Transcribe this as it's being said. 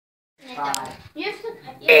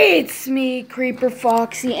It's me, Creeper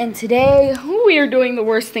Foxy, and today we are doing the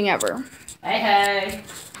worst thing ever. Hey.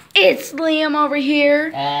 It's Liam over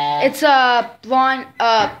here. It's a blonde,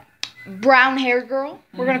 brown-haired girl.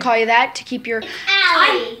 We're gonna call you that to keep your.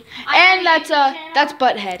 Allie. And that's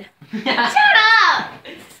Butthead. Shut up.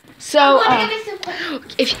 So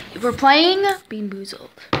if we're playing Bean Boozled,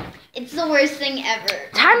 it's the worst thing ever.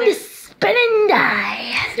 Time to spin and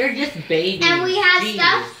die. They're just babies. And we have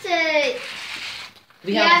stuff to.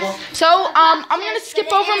 So I'm gonna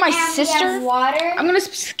skip over my sister. Water. I'm gonna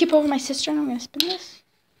skip over my sister, and I'm gonna spin this.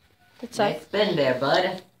 That's Nice spin there,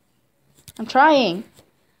 bud. I'm trying.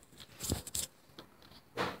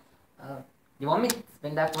 You want me to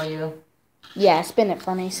spin that for you? Yeah, spin it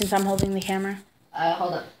for me since I'm holding the camera.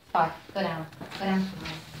 Hold up. Fuck. Go down. Go down.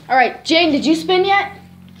 All right, Jane, did you spin yet?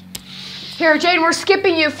 Here, Jane, we're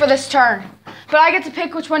skipping you for this turn, but I get to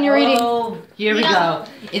pick which one you're eating. Oh, here we go.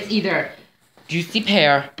 It's either juicy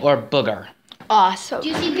pear or booger. Awesome.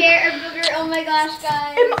 Juicy pear or booger? Oh my gosh,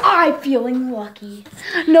 guys. Am I feeling lucky?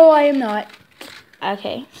 No, I am not.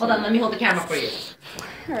 Okay. Hold on, let me hold the camera for you.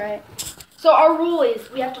 All right. So our rule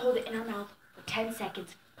is we have to hold it in our mouth for 10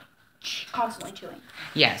 seconds, constantly chewing.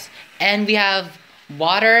 Yes, and we have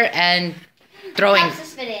water and throwing. Cups to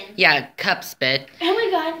spit in. Yeah, cup spit. And we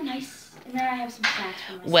got nice. And then I have some snacks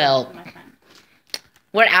for myself. Well, and my friend.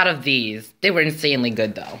 We're out of these. They were insanely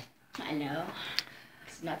good, though. I know.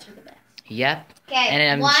 These nuts are the best. Yep. Okay. And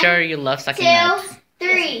I'm one, sure you love sucking 2, nuts.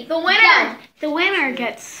 3. The winner. The winner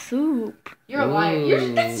gets soup. You're a liar.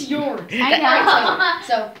 That's yours. I know.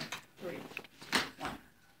 So 3, 1.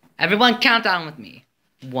 Everyone, count down with me.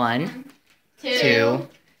 1, 2,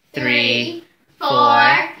 3,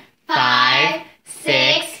 4, 5,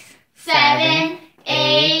 6, 7,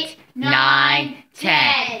 8, 9,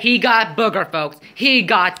 10. He got booger, folks. He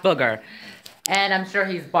got booger. And I'm sure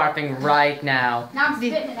he's barfing right now. Now I'm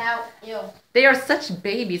spitting it out. Ew. They are such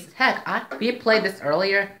babies. Heck, we played this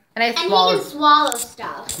earlier, and I And swallowed. he can swallow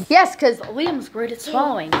stuff. Yes, because Liam's great at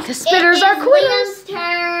swallowing. Because spitters It are is quitters. Liam's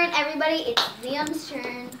turn. Everybody, it's Liam's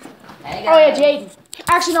turn. Hey, Oh yeah, guys. Jaden.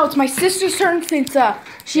 Actually, no, it's my sister's turn since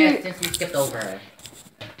she. Yeah, since you skipped over her.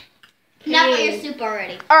 Enough with your soup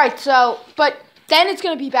already. All right, so but then it's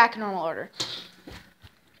gonna be back in normal order.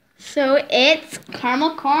 So it's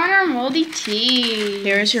caramel corn or moldy cheese.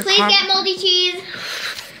 Here's your Please get moldy cheese.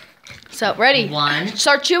 So ready? 1,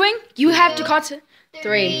 Start chewing. You have to concentrate.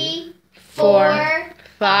 3, 4,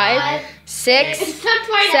 5, 6,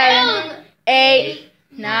 7, 8,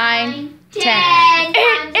 9, 10.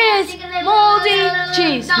 It is moldy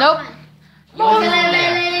cheese. Nope. Yours isn't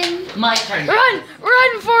there. My turn.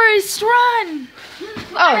 Run, Forrest, run.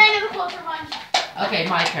 Oh, Okay,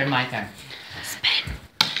 my turn.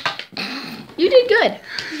 you did good.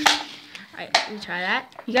 All right, let me try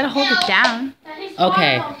that. You gotta hold it down.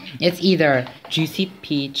 Okay, it's either juicy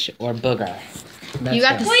peach or booger. You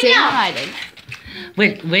got the same one I did.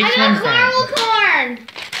 Which I one's got that? caramel corn.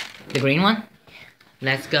 The green one?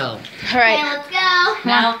 Let's go. All Okay, right, let's go.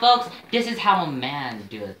 Now, folks, this is how a man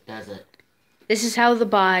does it. this is how the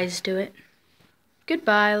buys do it.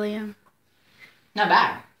 Goodbye, Liam. Not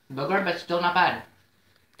bad. Booger, but still not bad.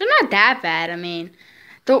 They're not that bad. I mean,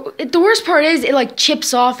 the worst part is it like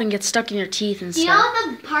chips off and gets stuck in your teeth and Do you know stuff.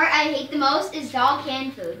 what the part I hate the most is dog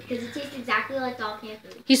canned food because it tastes exactly like dog canned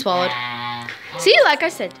food. He swallowed. Ah. See, like I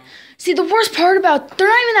said, the worst part about they're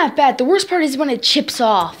not even that bad. The worst part is when it chips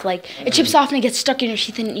off. Like it chips off and it gets stuck in your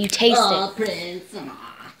teeth and you taste it. Prince.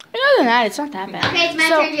 Other than that, it's not that bad. Okay, it's my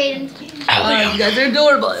turn, Jaden. Oh, you guys are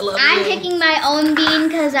adorable. I love I'm you. picking my own bean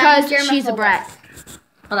because I'm Because she's a germaphobic. brat.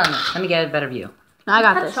 Hold on, let me get a better view. I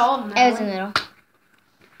got this. It was in the middle.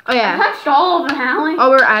 Oh yeah. touched all of them, Hallie. Oh,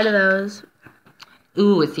 we're out of those.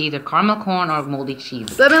 Ooh, it's either caramel corn or moldy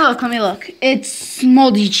cheese. Let me look. It's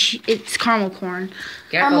moldy cheese. It's caramel corn.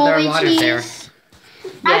 Careful, there are waters there.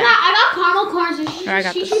 I got caramel corn, so I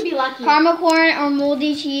got she this. should be lucky. Caramel corn or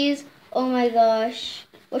moldy cheese. Oh my gosh.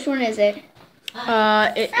 Which one is it?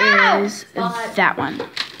 It is that one.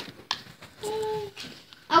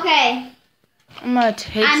 Okay, I'm gonna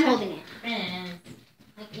take I'm some. holding it.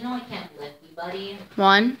 You know I can't lift you, buddy.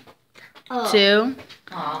 1, Oh. 2,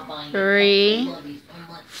 Aw, fine. 3, I love you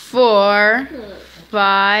so much. 4,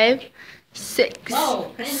 5, 6,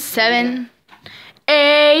 Whoa. 7,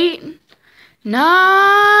 8, 9,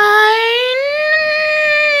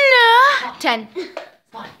 10.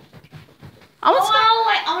 Fine. Almost.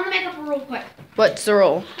 I want to make up a rule quick. What's the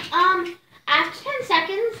rule? After 10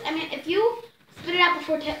 seconds, if you spit it out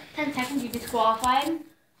before 10 seconds, you're disqualified.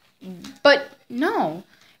 But no.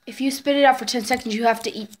 If you spit it out for 10 seconds, you have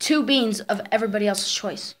to eat 2 beans of everybody else's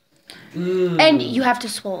choice. Ooh. And you have to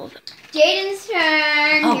swallow them. Jaden's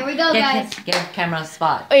turn. Oh, Here we go, guys. Give camera a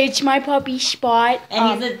spot. It's my puppy Spot.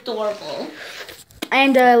 And he's adorable.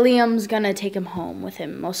 And Liam's gonna take him home with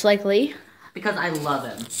him, most likely. Because I love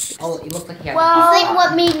him. Oh, it looks like he has Well- It's like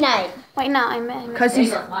what midnight? Wait, no, I'm because he's.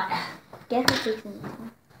 Guess what takes in this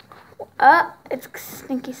one? It's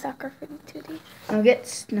Stinky Sucker for Tootie.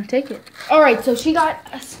 No, take it. All right, so she got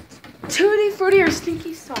a Tutti Frutti or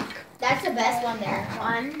Stinky Sock. That's the best one there.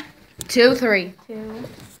 1, 2, 3. 2,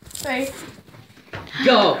 3.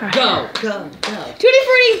 Go, go, go, go. Tutti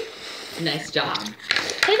Frutti. Nice job.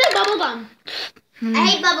 Tastes like bubblegum. I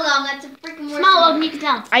hate bubblegum. That's a freaking worst. Small one, you can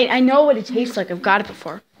tell. I know what it tastes like. I've got it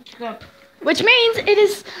before. Which means it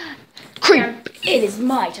is creep. It is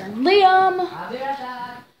my turn, Liam. I'll be right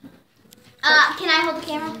back. Can I hold the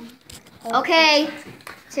camera? Okay.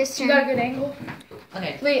 Sister. You got a good angle.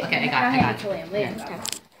 Okay, Wait, okay, I got it. Liam.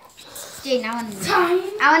 Jaden,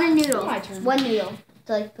 I want a noodle. My turn. One noodle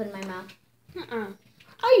to like put in my mouth.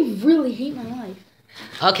 I really hate my life.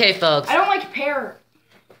 Okay, folks. I don't like pear.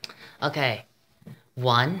 Okay.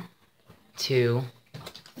 1, 2,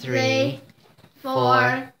 3, 3, 4,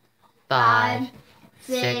 4, 5,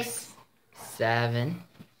 6, 6, 7,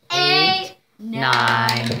 8,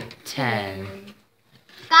 9, 10.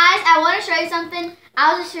 Guys, I want to show you something.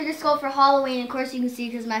 I was a sugar skull for Halloween. Of course, you can see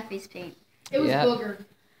because my face paint. It was Yeah. booger.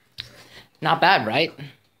 Not bad, right?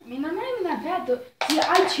 I mean, I'm not even that bad though. See,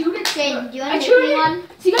 I chewed it. Jaden, do you I want to chewed make me it. one?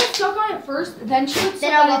 See, I stuck on it first, then chewed so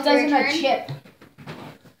Then I'll that go it for your doesn't turn. chip.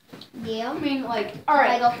 Yeah. I mean, like, all I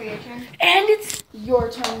right. go for your turn. And it's your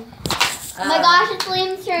turn. Oh my gosh, it's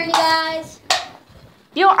Liam's turn, you guys.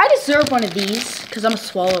 You know, I deserve one of these because I'm a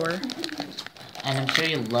swallower. And I'm sure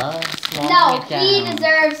you love swallowing No, it down. he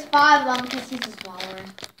deserves 5 of them because he's a swallower.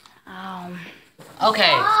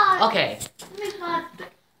 Okay, God. okay. Oh my god.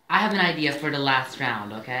 I have an idea for the last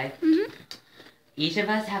round, okay? Mhm. Each of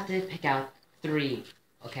us have to pick out 3,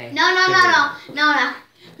 okay? No, no, no, Three. no. No, no.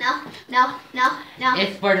 No, no, no, no.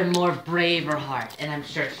 It's for the more braver heart, and I'm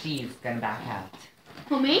sure she's gonna back out.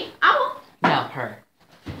 For me? I will. No, her.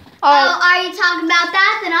 Oh, are you talking about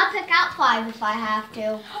that? Then I'll pick out 5 if I have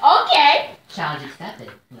to. Okay. Challenge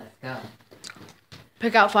accepted. Let's go.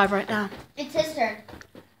 Pick out 5 right now. It's his turn.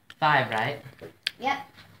 5, right? Yep.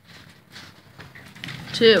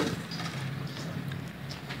 2.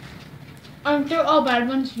 They're all bad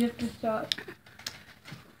ones. You have to start.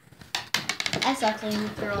 That sucks when you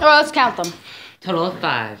throw. Well, let's count them. Total of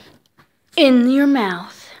 5. In your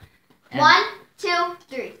mouth. And 1, 2,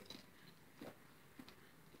 3.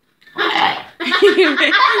 You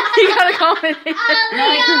got a combination.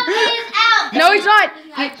 Liam is out. No, he's not.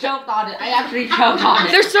 I choked on it. I actually choked on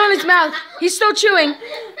it. They're still in his mouth. He's still chewing.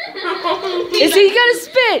 Is he gonna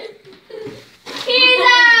spit? He's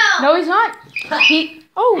out. No, he's not. He.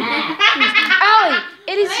 Oh, Allie,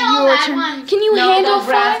 it is They're all your bad turn. ones. Can you handle the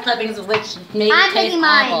grass 5? clippings, which made I'm it taste picking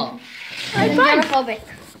mine. awful. I'm Fine. germophobic.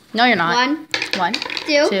 No, you're not. 1, 1,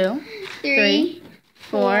 2, 2, 3,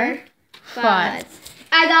 4, 5.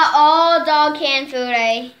 I got all dog canned food,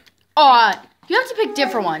 eh? Oh, you have to pick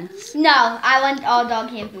different ones. No, I want all dog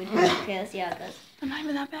canned food. Okay, let's see how it goes. I'm not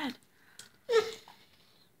even that bad.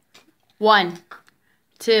 1,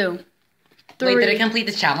 2, 3, Wait, did it complete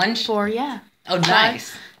the challenge? 4, yeah. Oh,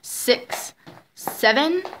 nice. 6,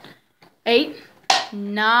 7, 8,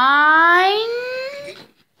 9.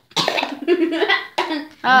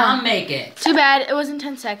 I'll make it. Too bad. It wasn't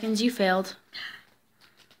 10 seconds. You failed.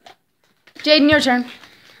 Jaden, your turn.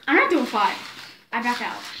 I'm not doing 5. I back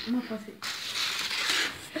out. I'm a pussy.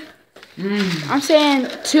 I'm saying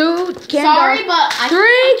 2 canned Sorry, dog, but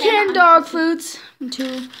 3 canned dog foods, and 2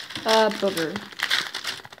 booger.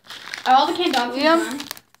 Are all the canned dog food Liam? gone?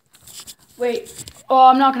 Wait. Oh,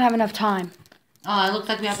 I'm not gonna have enough time. Oh, it looks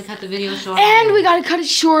like we have to cut the video short. And we gotta cut it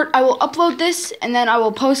short. I will upload this, and then I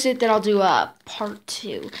will post it. Then I'll do a part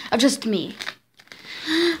 2 of just me.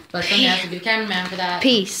 But someone has to be the cameraman for that.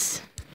 Peace.